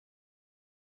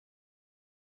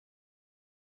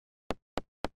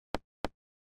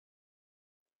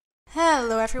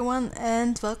Hello everyone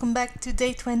and welcome back to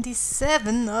day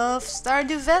 27 of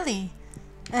Stardew Valley.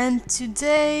 And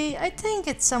today I think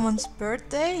it's someone's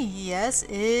birthday. Yes,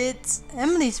 it's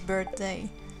Emily's birthday.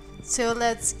 So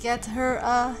let's get her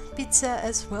a pizza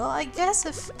as well, I guess,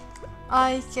 if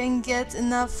I can get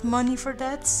enough money for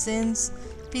that, since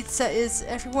pizza is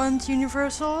everyone's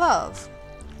universal love.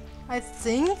 I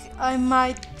think I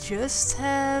might just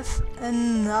have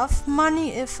enough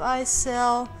money if I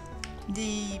sell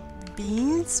the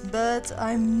beans, but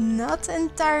I'm not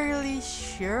entirely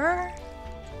sure.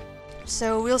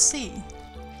 So we'll see.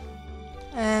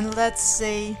 And let's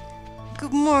say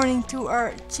good morning to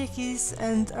our chickies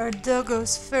and our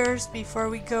doggos first before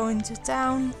we go into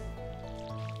town.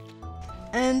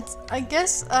 And I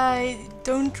guess I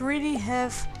don't really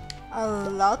have a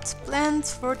lot planned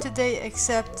for today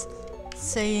except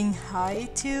saying hi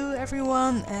to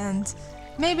everyone and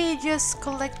maybe just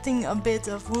collecting a bit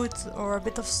of wood or a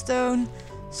bit of stone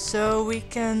so we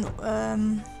can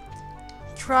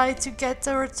try to get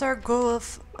towards our goal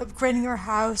of upgrading our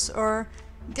house or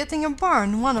getting a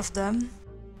barn, one of them.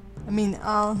 I mean,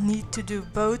 I'll need to do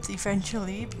both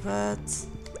eventually, but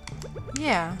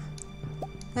yeah.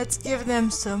 Let's give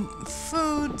them some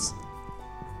food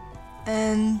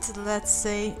and let's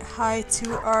say hi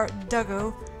to our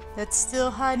doggo that's still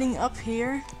hiding up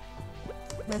here.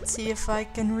 Let's see if I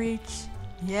can reach...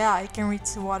 Yeah, I can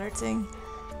reach the water thing.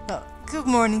 Well, good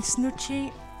morning,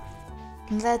 Snoochie.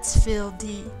 Let's fill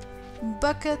the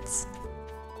bucket.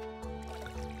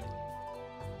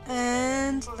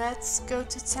 And let's go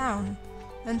to town.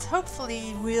 And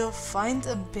hopefully we'll find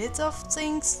a bit of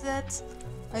things that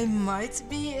I might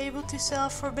be able to sell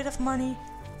for a bit of money.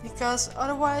 Because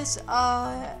otherwise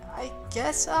I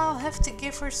guess I'll have to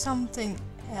give her something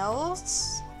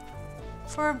else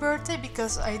for her birthday,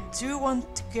 because I do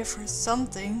want to give her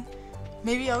something.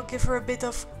 Maybe I'll give her a bit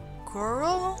of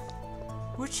coral?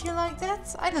 Would she like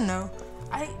that? I don't know.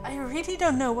 I really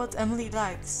don't know what Emily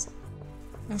likes,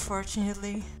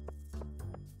 unfortunately.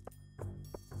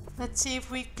 Let's see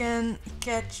if we can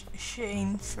catch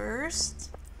Shane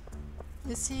first.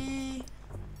 Is he...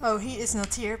 Oh, he is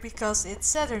not here because it's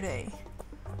Saturday.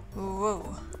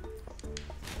 Whoa.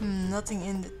 Nothing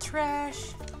in the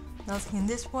trash. Nothing in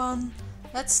this one.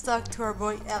 Let's talk to our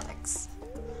boy Alex.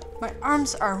 My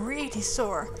arms are really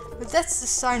sore, but that's the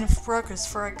sign of progress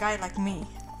for a guy like me.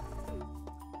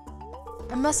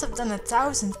 I must have done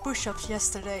 1,000 push-ups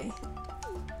yesterday.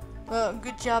 Well,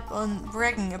 good job on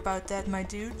bragging about that, my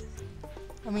dude.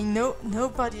 I mean,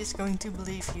 nobody is going to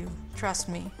believe you, trust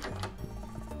me.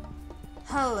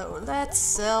 Hello, let's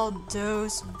sell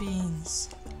those beans.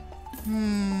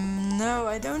 No,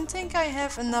 I don't think I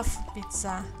have enough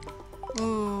pizza.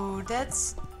 Ooh,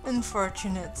 that's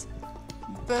unfortunate.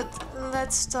 But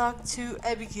let's talk to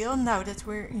Abigail now that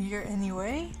we're here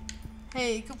anyway.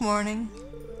 Hey, good morning.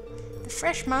 The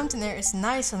fresh mountain air is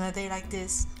nice on a day like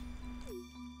this.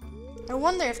 I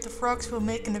wonder if the frogs will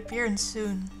make an appearance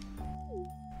soon.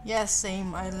 Yeah,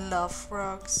 same, I love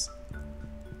frogs.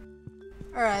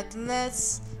 Alright,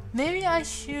 maybe I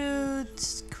should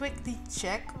quickly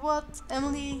check what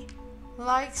Emily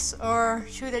likes, or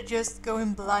should I just go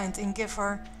in blind and give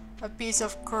her a piece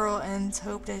of coral and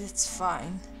hope that it's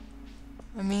fine?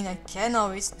 I mean, I can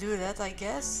always do that, I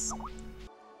guess.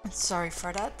 Sorry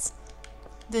for that.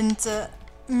 Didn't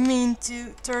mean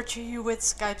to torture you with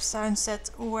Skype sounds that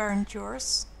weren't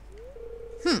yours.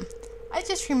 I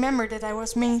just remembered that I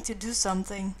was meaning to do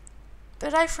something,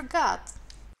 but I forgot.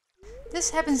 This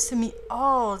happens to me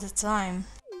all the time.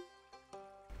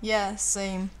 Yeah,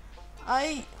 same.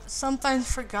 I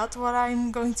sometimes forgot what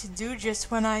I'm going to do just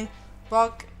when I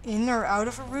walk in or out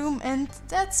of a room, and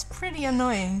that's pretty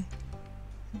annoying.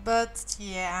 But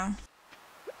yeah.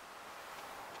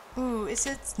 Ooh, is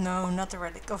it? No, not a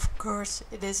relic. Of course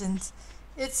it isn't.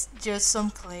 It's just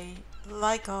some clay,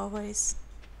 like always.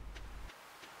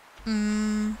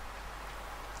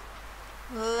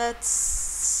 Let's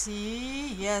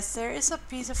see. Yes, there is a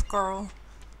piece of coral.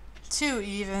 2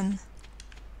 even.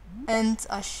 And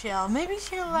a shell. Maybe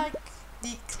she'll like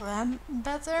the clam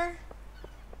better?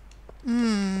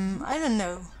 I don't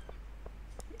know.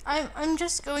 I'm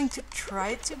just going to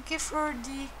try to give her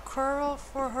the coral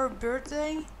for her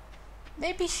birthday.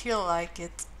 Maybe she'll like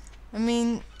it. I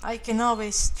mean, I can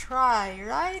always try,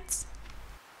 right?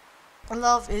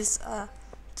 Love is a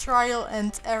trial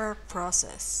and error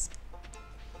process.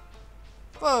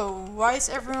 Whoa, why is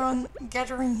everyone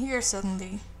gathering here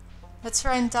suddenly? Let's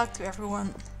try and talk to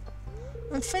everyone.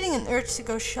 I'm feeling an urge to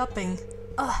go shopping.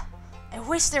 Ugh, I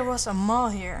wish there was a mall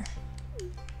here.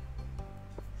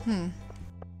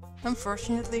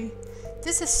 Unfortunately,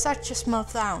 this is such a small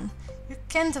town. You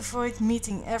can't avoid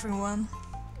meeting everyone.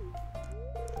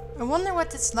 I wonder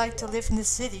what it's like to live in the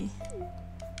city.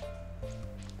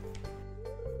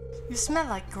 You smell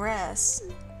like grass.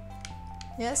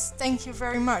 Yes, thank you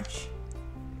very much.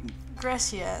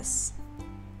 Gracias.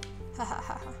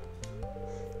 Hahaha.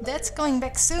 Dad's coming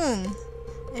back soon.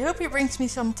 I hope he brings me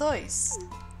some toys.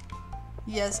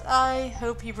 Yes, I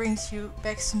hope he brings you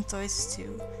back some toys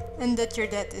too. And that your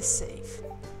dad is safe.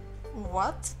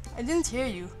 What? I didn't hear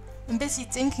you. I'm busy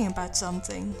thinking about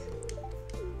something.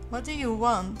 What do you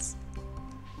want?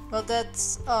 Well,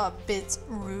 that's a bit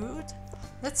rude.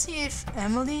 Let's see if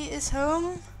Emily is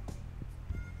home.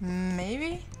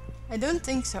 Maybe? I don't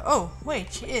think so. Oh,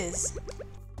 wait, she is.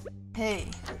 Hey.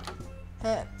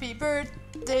 Happy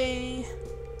birthday.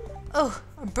 Oh,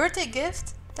 a birthday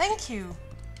gift? Thank you.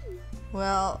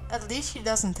 Well, at least she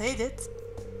doesn't hate it.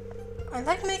 I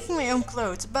like making my own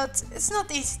clothes, but it's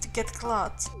not easy to get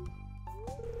cloth.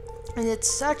 And it's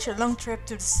such a long trip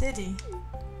to the city.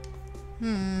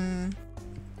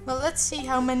 Well, let's see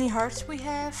how many hearts we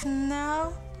have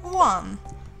now. 1.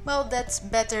 Well, that's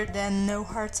better than no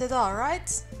hearts at all, right?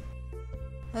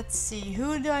 Let's see,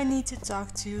 who do I need to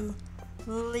talk to?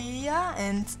 Leah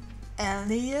and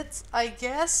Elliot, I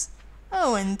guess.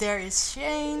 Oh, and there is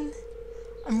Shane.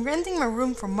 I'm renting my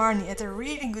room from Marnie at a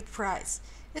really good price.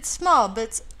 It's small,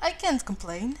 but I can't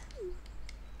complain.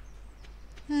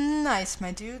 Nice,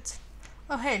 my dude.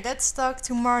 Oh hey, let's talk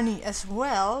to Marnie as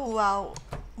well while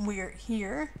we're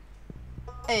here.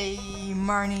 Hey,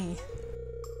 Marnie.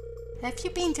 Have you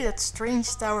been to that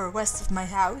strange tower west of my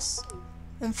house?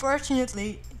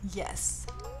 Unfortunately, yes.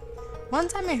 One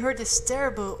time I heard this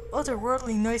terrible,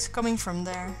 otherworldly noise coming from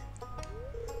there.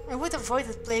 I would avoid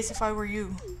that place if I were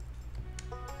you.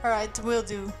 Alright, will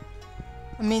do.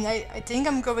 I mean, I think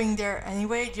I'm going there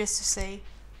anyway just to say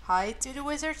hi to the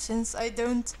wizard since I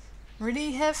don't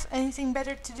really have anything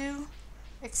better to do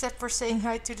except for saying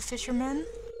hi to the fisherman.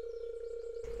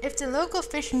 If the local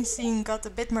fishing scene got a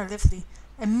bit more lively,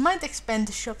 I might expand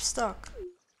the shop's stock.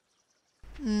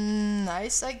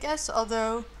 Nice, I guess,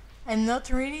 although I'm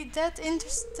not really that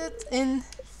interested in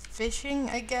fishing,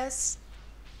 I guess.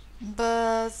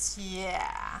 But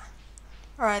yeah.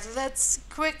 Alright, let's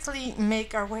quickly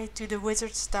make our way to the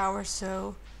wizard's tower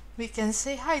so we can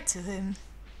say hi to him.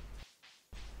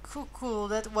 Cool,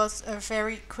 that was a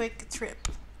very quick trip.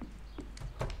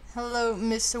 Hello,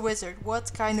 Mr. Wizard,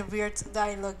 what kind of weird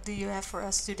dialogue do you have for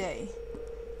us today?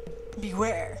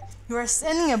 Beware, you are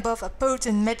standing above a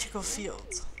potent magical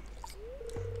field.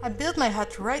 I built my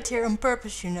hut right here on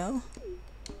purpose, you know.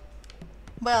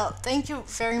 Well, thank you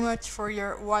very much for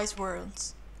your wise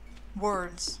words.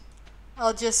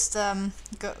 I'll just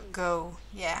go.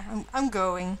 Yeah, I'm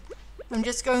going. I'm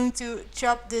just going to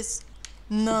chop this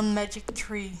non-magic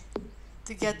tree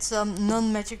to get some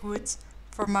non-magic wood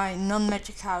for my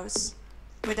non-magic house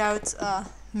without a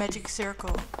magic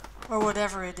circle or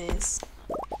whatever it is.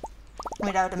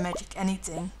 Without a magic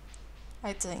anything,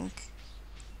 I think.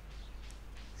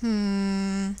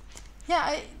 Yeah,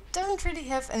 I don't really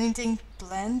have anything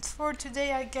planned for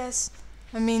today, I guess.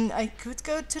 I mean, I could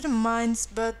go to the mines,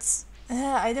 but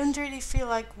I don't really feel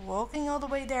like walking all the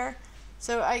way there.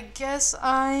 So I guess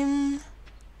I'm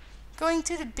going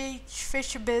to the beach,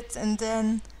 fish a bit, and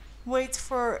then wait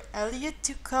for Elliot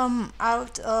to come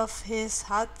out of his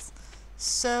hut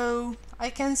so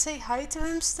I can say hi to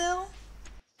him still.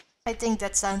 I think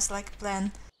that sounds like a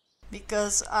plan,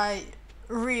 because I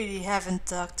really haven't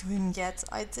talked to him yet,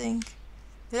 I think.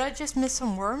 Did I just miss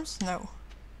some worms? No.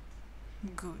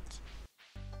 Good.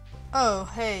 Oh,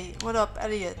 hey, what up,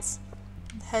 Elliot?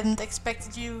 Hadn't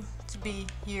expected you to be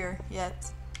here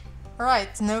yet.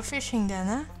 Alright, no fishing then,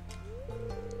 huh?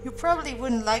 You probably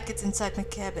wouldn't like it inside my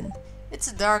cabin.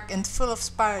 It's dark and full of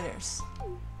spiders.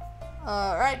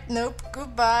 Alright, nope,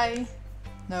 goodbye.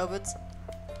 No, but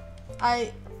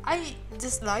I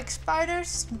dislike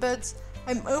spiders, but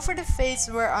I'm over the phase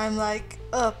where I'm like,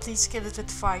 oh, please kill it with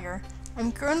fire.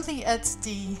 I'm currently at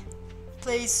the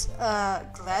place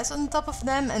glass on top of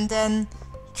them and then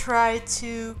try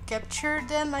to capture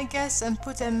them, I guess, and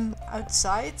put them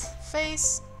outside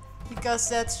phase, because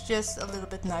that's just a little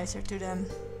bit nicer to them.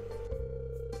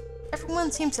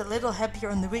 Everyone seems a little happier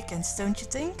on the weekends, don't you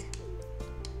think?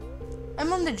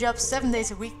 I'm on the job 7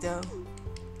 days a week though.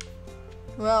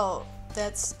 Well,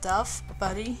 that's tough,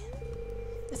 buddy.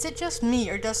 Is it just me,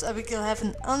 or does Abigail have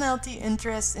an unhealthy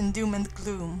interest in doom and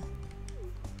gloom?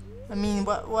 I mean,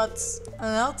 what's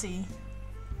unhealthy?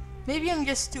 Maybe I'm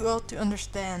just too old to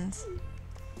understand.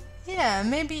 Yeah,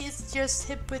 maybe it's just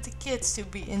hip with the kids to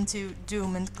be into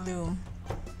doom and gloom.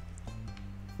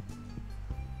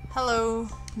 Hello,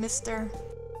 mister.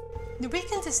 The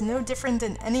weekend is no different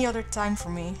than any other time for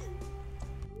me.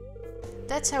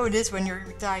 That's how it is when you're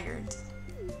retired.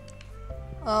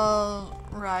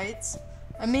 Right.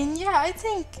 I mean, yeah, I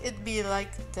think it'd be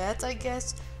like that, I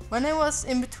guess. When I was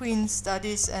in between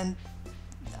studies and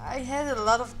I had a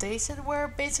lot of days that were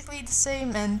basically the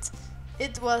same and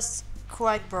it was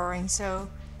quite boring, so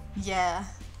yeah.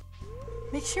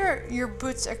 Make sure your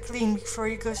boots are clean before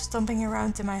you go stomping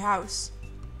around in my house.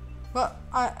 Well,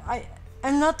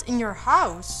 I'm not in your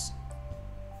house.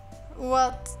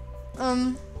 What?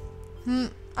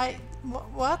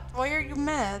 What? Why are you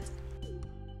mad?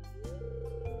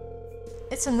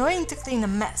 It's annoying to clean a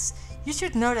mess. You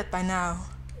should know that by now.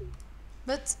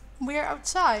 But we're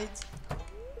outside.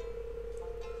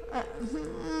 I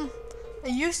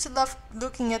used to love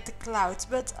looking at the clouds,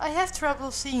 but I have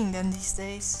trouble seeing them these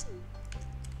days.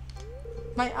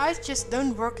 My eyes just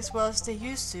don't work as well as they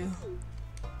used to.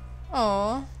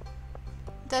 Oh,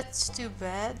 that's too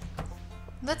bad.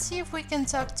 Let's see if we can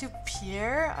talk to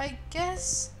Pierre, I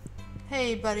guess.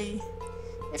 Hey buddy,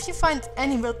 if you find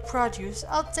any wild produce,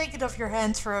 I'll take it off your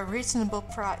hands for a reasonable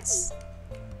price.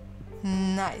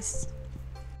 Nice.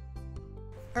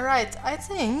 Alright, I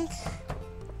think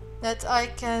that I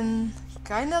can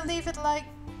kinda leave it like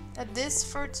at this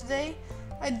for today.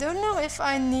 I don't know if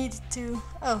I need to...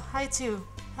 Oh, hi too.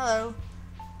 Hello.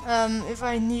 If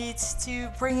I need to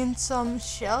bring in some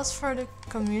shells for the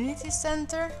community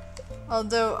center.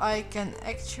 Although I can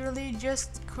actually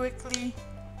just quickly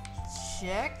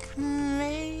check,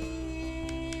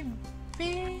 maybe?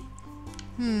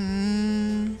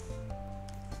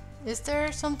 Is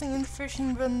there something in the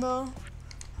fishing bundle?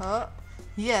 Huh?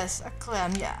 Yes, a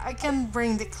clam. Yeah, I can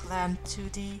bring the clam to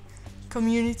the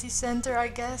community center, I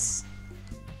guess.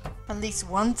 At least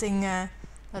one thing that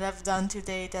I've done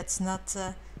today that's not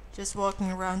just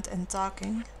walking around and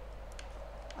talking.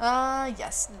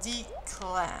 Yes, the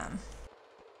clam.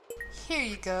 Here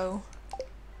you go.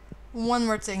 One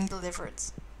more thing delivered.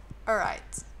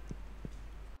 Alright.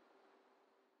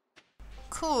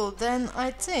 Cool, then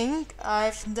I think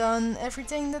I've done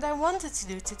everything that I wanted to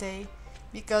do today.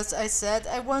 Because I said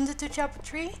I wanted to chop a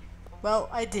tree? Well,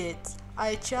 I did.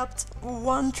 I chopped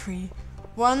one tree.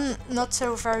 One not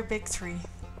so very big tree.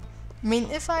 I mean,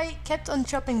 if I kept on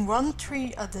chopping one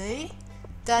tree a day,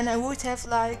 then I would have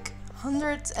like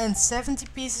 170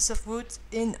 pieces of wood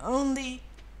in only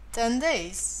 10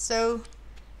 days. So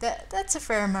that's a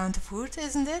fair amount of wood,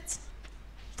 isn't it?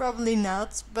 Probably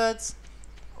not, but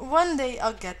one day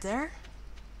I'll get there.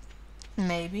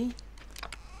 Maybe.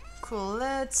 Cool,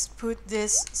 let's put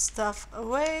this stuff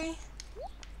away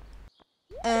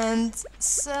and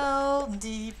sell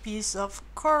the piece of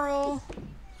coral.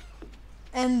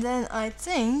 And then I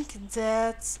think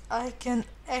that I can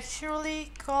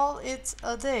actually call it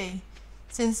a day,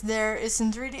 since there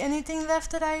isn't really anything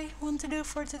left that I want to do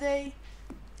for today.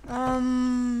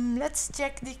 Let's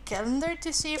check the calendar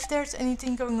to see if there's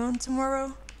anything going on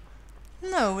tomorrow.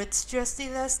 No, it's just the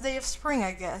last day of spring,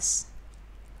 I guess.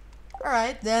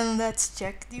 Alright, then let's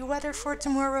check the weather for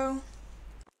tomorrow.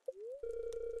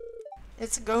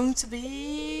 It's going to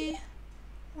be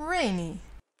rainy.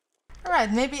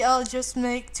 Alright, maybe I'll just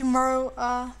make tomorrow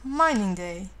a mining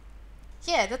day.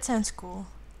 Yeah, that sounds cool.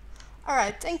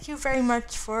 Alright, thank you very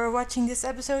much for watching this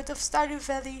episode of Stardew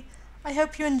Valley. I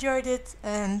hope you enjoyed it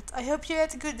and I hope you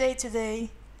had a good day today.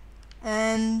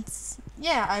 And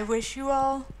yeah, I wish you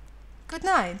all good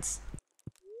night.